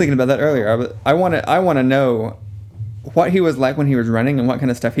 I was thinking about that earlier. I want to know what he was like when he was running and what kind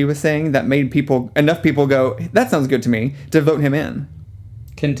of stuff he was saying that made enough people go, that sounds good to me, to vote him in.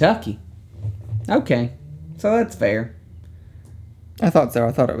 Kentucky. Okay. So that's fair. I thought so.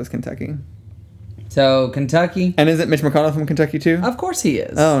 I thought it was Kentucky. So, Kentucky. And is it Mitch McConnell from Kentucky too? Of course he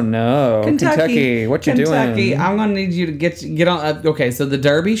is. Oh no. Kentucky. What you doing? I'm going to need you to get on. Okay, so the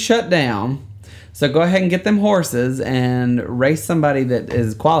Derby shut down. So go ahead and get them horses and race somebody that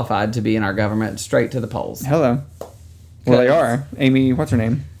is qualified to be in our government straight to the polls. Hello. Well, they are. Amy, what's her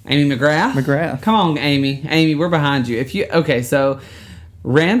name? Amy McGrath? McGrath. Come on, Amy. Amy, we're behind you. Okay, so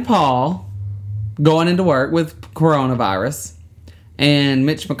Rand Paul going into work with coronavirus and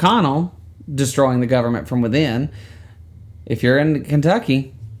Mitch McConnell destroying the government from within. If you're in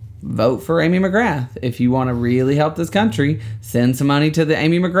Kentucky, vote for Amy McGrath. If you want to really help this country, send some money to the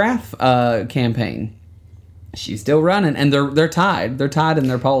Amy McGrath campaign. she's still running, and they're tied. They're tied in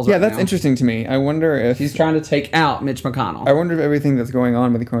their polls. Yeah, right that's now. interesting to me. I wonder if She's trying to take out Mitch McConnell. I wonder if everything that's going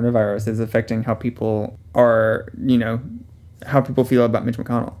on with the coronavirus is affecting how people are, how people feel about Mitch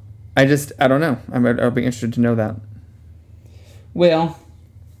McConnell. I don't know. I'll be interested to know that. Well,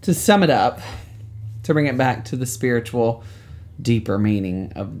 to sum it up, to bring it back to the spiritual, deeper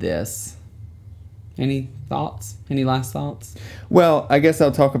meaning of this, any thoughts? Any last thoughts? Well, I guess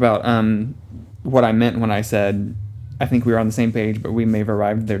I'll talk about what I meant when I said I think we were on the same page, but we may have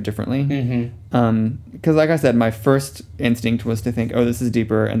arrived there differently. Because like I said, my first instinct was to think, oh, this is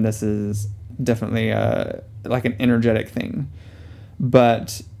deeper, and this is definitely like an energetic thing.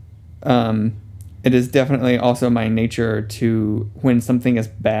 But it is definitely also my nature to, when something is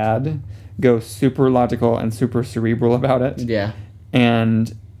bad, go super logical and super cerebral about it. Yeah.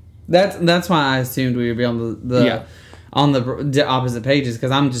 And that's why I assumed we would be on the opposite pages,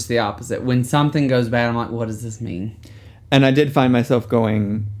 because I'm just the opposite. When something goes bad, I'm like, what does this mean? And I did find myself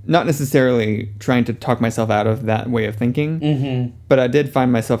going, not necessarily trying to talk myself out of that way of thinking, but I did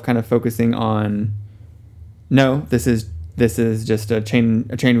find myself kind of focusing on, no, this is just a chain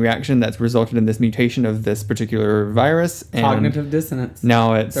reaction that's resulted in this mutation of this particular virus. And Cognitive dissonance.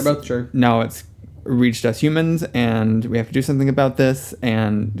 They're both true. Now it's reached us humans, and we have to do something about this.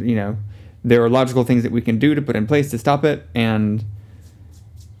 And there are logical things that we can do to put in place to stop it. And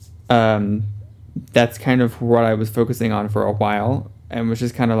that's kind of what I was focusing on for a while, and was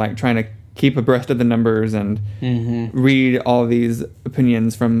just kind of like trying to keep abreast of the numbers and read all these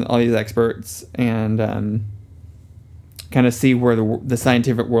opinions from all these experts, and kind of see where the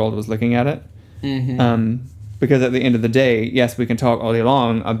scientific world was looking at it. Because at the end of the day, yes, we can talk all day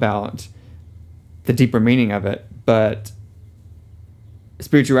long about the deeper meaning of it, but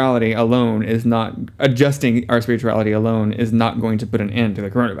spirituality alone is not, adjusting our spirituality alone is not going to put an end to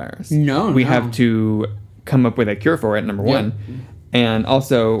the coronavirus. We have to come up with a cure for it, number one. And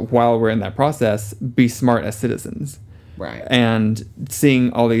also, while we're in that process, be smart as citizens. Right. And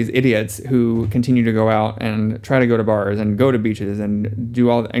seeing all these idiots who continue to go out and try to go to bars and go to beaches and do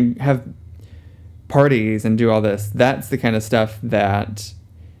all, and have parties and do all this, that's the kind of stuff that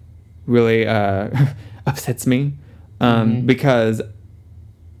really upsets me. Because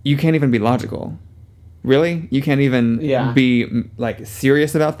you can't even be logical. Really? You can't even be like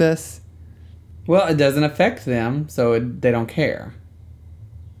serious about this? Well, it doesn't affect them, so they don't care.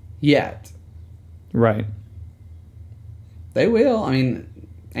 Yet. Right. They will. I mean,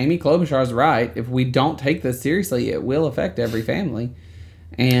 Amy Klobuchar's right. If we don't take this seriously, it will affect every family.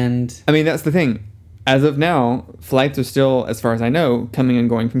 And I mean, that's the thing. As of now, flights are still, as far as I know, coming and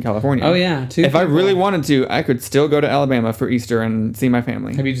going from California. Oh, yeah. If I really wanted to, I could still go to Alabama for Easter and see my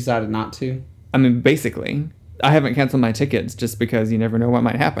family. Have you decided not to? I mean, basically. I haven't canceled my tickets just because you never know what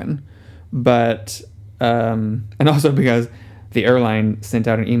might happen. But, and also because the airline sent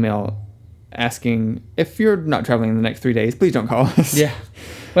out an email asking, if you're not traveling in the next 3 days, please don't call us. Yeah.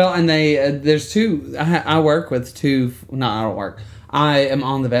 Well, and there's two, I work with two, I don't work. I am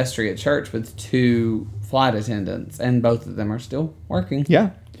on the vestry at church with two flight attendants, and both of them are still working. Yeah.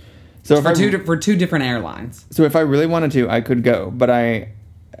 So for two different airlines. So if I really wanted to, I could go. But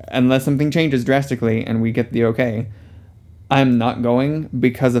unless something changes drastically and we get the okay, I'm not going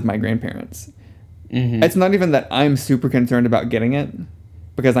because of my grandparents. It's not even that I'm super concerned about getting it,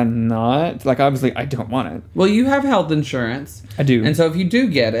 because I'm not. Like, obviously, I don't want it. Well, you have health insurance. I do. And so if you do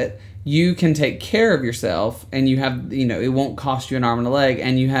get it, you can take care of yourself, and you have, it won't cost you an arm and a leg,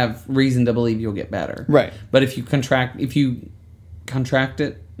 and you have reason to believe you'll get better. Right. But if you contract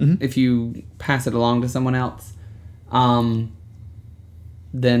it, if you pass it along to someone else,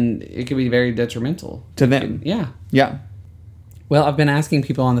 then it could be very detrimental to them. Yeah. Yeah. Well, I've been asking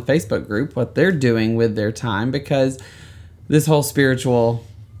people on the Facebook group what they're doing with their time, because this whole spiritual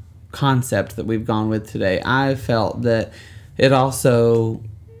concept that we've gone with today, I felt that it also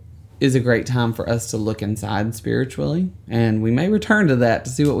is a great time for us to look inside spiritually, and we may return to that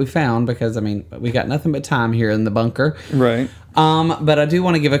to see what we found, because we got nothing but time here in the bunker. Right. But I do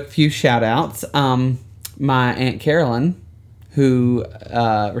want to give a few shout outs. My Aunt Carolyn, who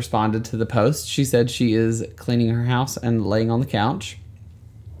responded to the post, she said she is cleaning her house and laying on the couch,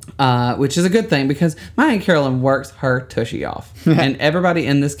 which is a good thing, because my Aunt Carolyn works her tushy off. And everybody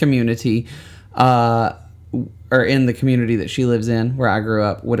in this community, or in the community that she lives in, where I grew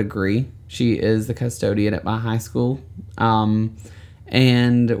up, would agree. She is the custodian at my high school. And,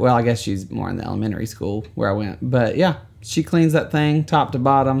 well, I guess she's more in the elementary school where I went. But, yeah, she cleans that thing top to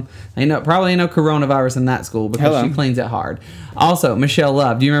bottom. Probably no coronavirus in that school, because she cleans it hard. Also, Michelle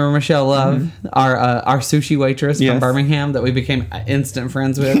Love. Do you remember Michelle Love? Our sushi waitress from Birmingham that we became instant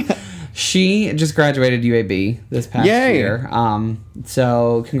friends with? She just graduated UAB this past Yay. year.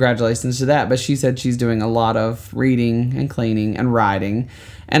 So congratulations to that. But she said she's doing a lot of reading and cleaning and writing.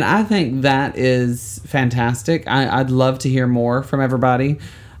 And I think that is fantastic. I'd love to hear more from everybody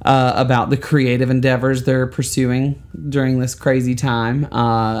about the creative endeavors they're pursuing during this crazy time.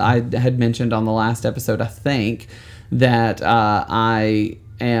 I had mentioned on the last episode, I think, that I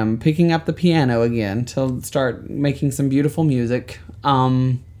am picking up the piano again to start making some beautiful music.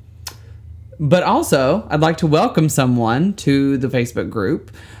 But also, I'd like to welcome someone to the Facebook group.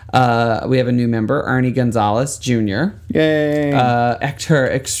 We have a new member, Ernie Gonzalez Jr., Yay. actor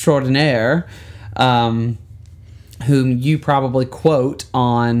extraordinaire, whom you probably quote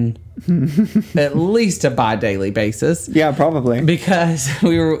on at least a bi-daily basis. Yeah, probably. Because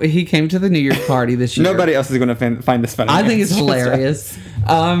he came to the New Year's party this year. Nobody else is going to find this funny. I think it's hilarious.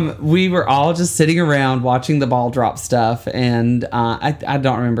 We were all just sitting around watching the ball drop stuff, and I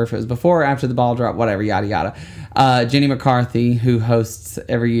don't remember if it was before or after the ball drop, whatever, yada yada. Jenny McCarthy, who hosts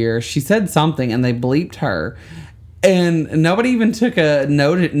every year, she said something, and they bleeped her. And nobody even took a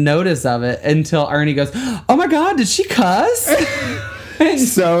notice of it until Ernie goes, "Oh my God, did she cuss?"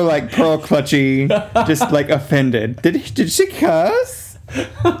 So like pearl clutchy, just like offended. Did she cuss?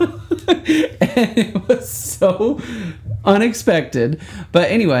 And it was so unexpected.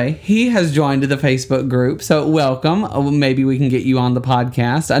 But anyway, he has joined the Facebook group. So welcome. Maybe we can get you on the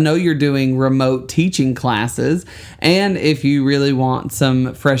podcast. I know you're doing remote teaching classes. And if you really want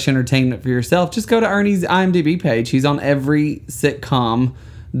some fresh entertainment for yourself, just go to Ernie's IMDb page. He's on every sitcom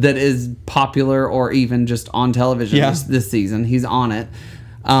that is popular or even just on television this season. He's on it.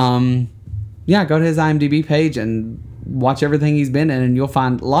 Go to his IMDb page and watch everything he's been in, and you'll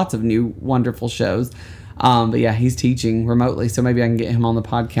find lots of new wonderful shows. But yeah, he's teaching remotely, so maybe I can get him on the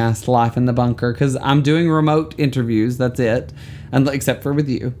podcast, Life in the Bunker, because I'm doing remote interviews. That's it, and except for with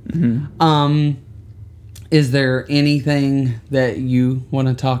you. Mm-hmm. Is there anything that you want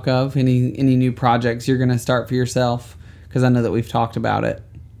to talk of? Any new projects you're going to start for yourself? Because I know that we've talked about it.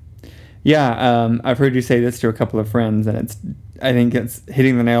 Yeah, I've heard you say this to a couple of friends, and I think it's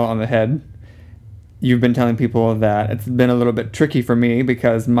hitting the nail on the head. You've been telling people that it's been a little bit tricky for me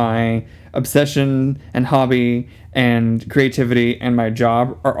because my obsession and hobby and creativity and my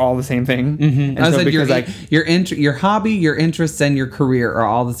job are all the same thing. Mm-hmm. And so because your hobby, your interests, and your career are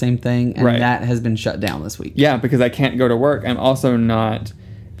all the same thing, and Right. that has been shut down this week. Yeah, because I can't go to work. I'm also not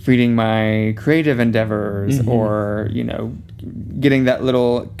feeding my creative endeavors or, getting that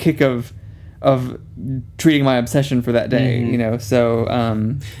little kick of treating my obsession for that day, so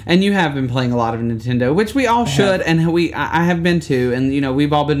And you have been playing a lot of Nintendo, which we all should, and I have been too, and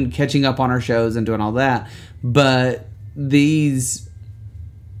we've all been catching up on our shows and doing all that. But these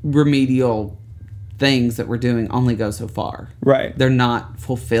remedial things that we're doing only go so far. right. They're not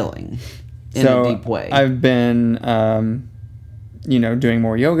fulfilling in a deep way. I've been doing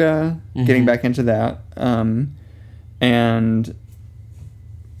more yoga, getting back into that, and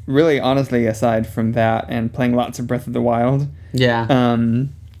really honestly, aside from that and playing lots of Breath of the Wild, yeah.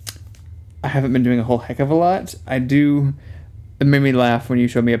 I haven't been doing a whole heck of a lot. It made me laugh when you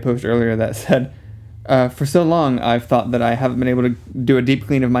showed me a post earlier that said, for so long I've thought that I haven't been able to do a deep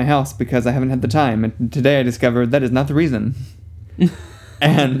clean of my house because I haven't had the time, and today I discovered that is not the reason.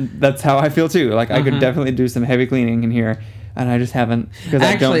 And that's how I feel too. Like I could definitely do some heavy cleaning in here, and I just haven't, because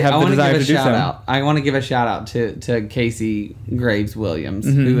I don't have the desire to do so. I want to give a shout out to Casey Graves Williams,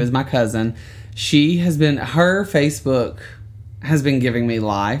 who is my cousin. Her Facebook has been giving me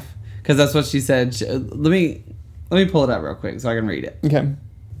life, because that's what she said. Let me pull it up real quick so I can read it. Okay.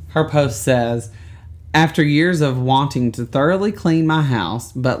 Her post says, "After years of wanting to thoroughly clean my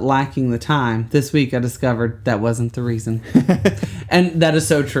house but lacking the time, this week I discovered that wasn't the reason." And that is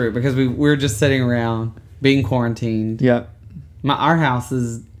so true, because we're just sitting around being quarantined. Yeah. Our house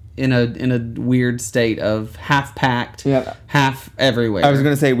is in a weird state of half packed, half everywhere. I was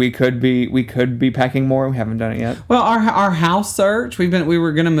gonna say we could be packing more. We haven't done it yet. Well, our house search, we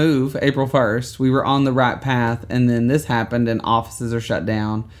were gonna move April 1st. We were on the right path, and then this happened, and offices are shut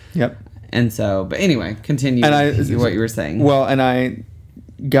down. Yep. And so, but anyway, continue what you were saying. Well, and I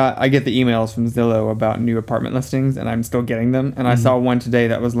get the emails from Zillow about new apartment listings, and I'm still getting them. And I saw one today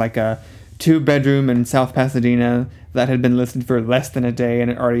that was like a 2-bedroom in South Pasadena that had been listed for less than a day,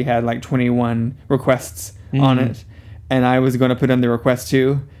 and it already had like 21 requests on it. And I was going to put in the request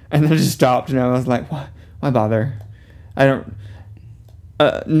too, and then I just stopped, and I was like, why bother?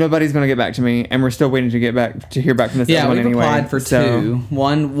 Nobody's going to get back to me, and we're still waiting to hear back from this other one anyway. Yeah, we've applied for 2.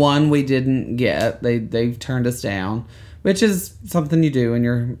 One we didn't get. They've turned us down, which is something you do when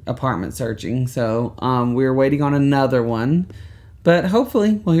you're apartment searching. So we're waiting on another one. But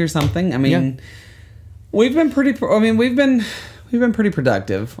hopefully we'll hear something. I mean, we've been pretty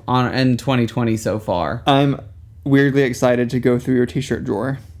productive in 2020 so far. I'm weirdly excited to go through your t-shirt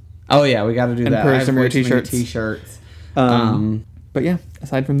drawer. Oh yeah, we got to do that. Purchase some more t-shirts. T-shirts. But yeah,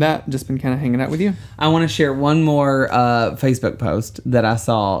 aside from that, just been kind of hanging out with you. I want to share one more Facebook post that I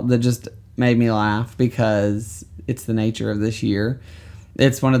saw that just made me laugh because it's the nature of this year.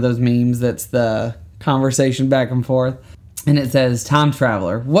 It's one of those memes that's the conversation back and forth. And it says, time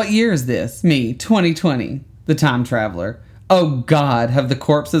traveler. What year is this? Me, 2020. The time traveler. Oh God, have the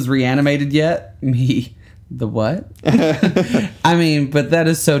corpses reanimated yet? Me, the what? I mean, but that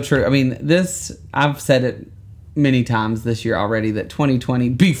is so true. I mean, I've said it many times this year already that 2020,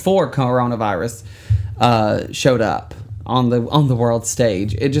 before coronavirus showed up on the world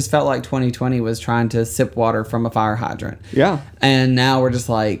stage, it just felt like 2020 was trying to sip water from a fire hydrant. Yeah. And now we're just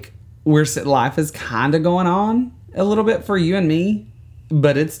like, life is kind of going on a little bit for you and me,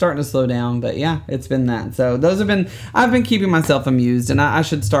 but it's starting to slow down. But yeah, it's been that. So I've been keeping myself amused, and I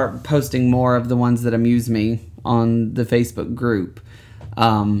should start posting more of the ones that amuse me on the Facebook group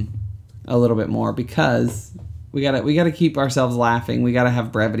a little bit more, because we gotta keep ourselves laughing. We gotta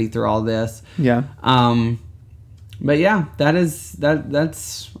have brevity through all this. Yeah. But yeah,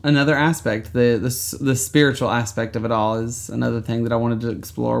 that's another aspect. The spiritual aspect of it all is another thing that I wanted to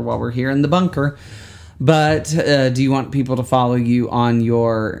explore while we're here in the bunker. But do you want people to follow you on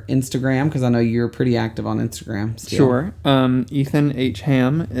your Instagram? Because I know you're pretty active on Instagram still. Sure. Ethan H.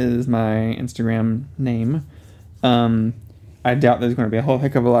 Ham is my Instagram name. I doubt there's going to be a whole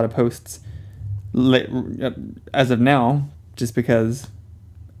heck of a lot of posts as of now, just because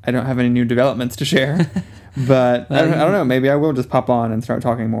I don't have any new developments to share. But I don't know. Maybe I will just pop on and start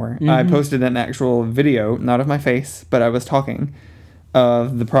talking more. Mm-hmm. I posted an actual video, not of my face, but I was talking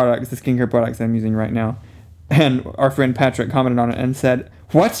of the skincare products I'm using right now. And our friend Patrick commented on it and said,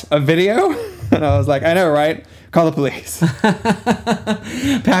 "What? A video?" And I was like, "I know, right? Call the police."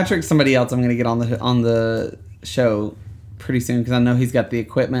 Patrick's somebody else I'm going to get on the show pretty soon, because I know he's got the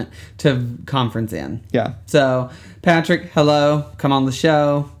equipment to conference in. Yeah. So, Patrick, hello. Come on the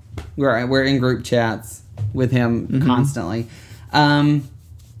show. We're in group chats with him constantly.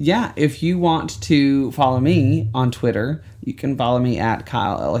 Yeah, if you want to follow me on Twitter, you can follow me at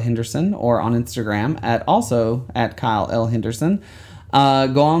Kyle L. Henderson, or on Instagram at Kyle L. Henderson.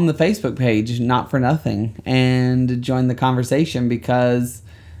 Go on the Facebook page, Not For Nothing, and join the conversation, because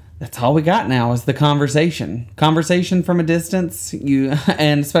that's all we got now is the conversation. Conversation from a distance.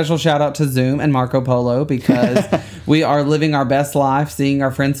 And special shout out to Zoom and Marco Polo, because we are living our best life, seeing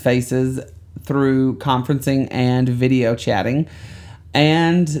our friends' faces through conferencing and video chatting.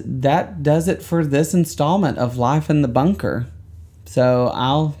 And that does it for this installment of Life in the Bunker. So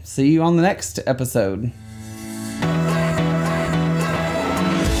I'll see you on the next episode.